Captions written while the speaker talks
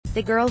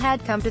The girl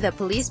had come to the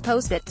police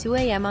post at 2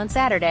 a.m. on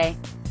Saturday.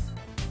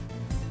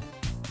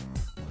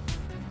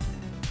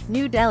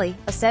 New Delhi,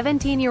 a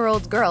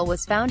 17-year-old girl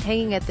was found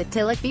hanging at the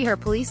Tilak Vihar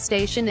police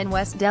station in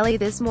West Delhi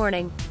this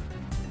morning.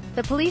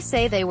 The police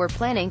say they were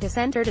planning to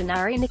send her to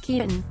Nari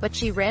Niketan, but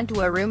she ran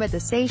to a room at the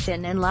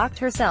station and locked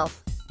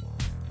herself.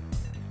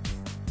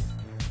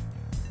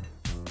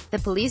 The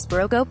police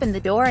broke open the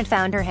door and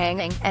found her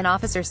hanging, an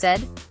officer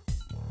said.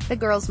 The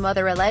girl's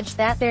mother alleged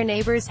that their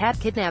neighbors had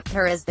kidnapped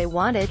her as they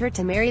wanted her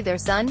to marry their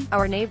son.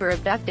 Our neighbor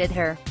abducted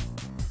her.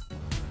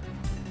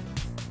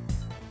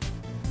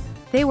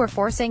 They were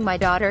forcing my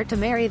daughter to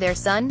marry their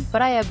son,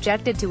 but I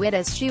objected to it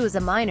as she was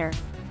a minor.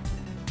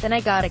 Then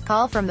I got a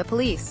call from the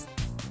police.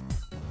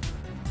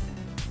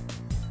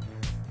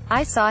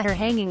 I saw her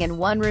hanging in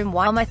one room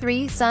while my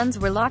 3 sons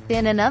were locked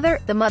in another,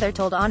 the mother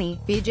told Ani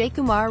Vijay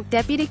Kumar,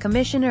 Deputy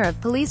Commissioner of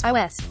Police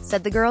West,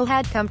 said the girl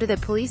had come to the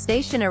police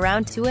station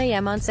around 2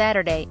 a.m. on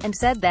Saturday, and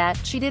said that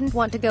she didn't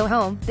want to go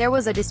home. There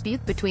was a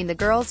dispute between the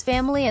girl's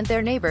family and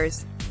their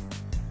neighbors,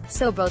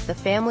 so both the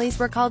families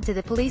were called to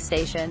the police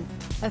station.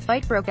 A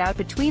fight broke out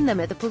between them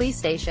at the police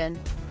station.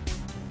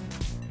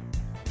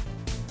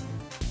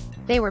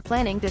 They were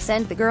planning to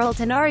send the girl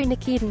to Nari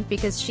Niketan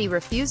because she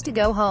refused to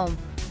go home.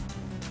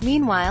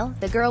 Meanwhile,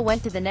 the girl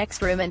went to the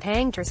next room and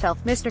hanged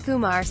herself, Mr.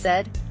 Kumar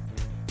said.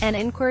 An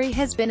inquiry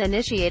has been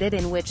initiated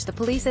in which the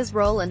police's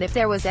role and if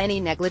there was any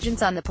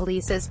negligence on the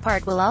police's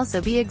part will also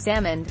be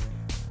examined.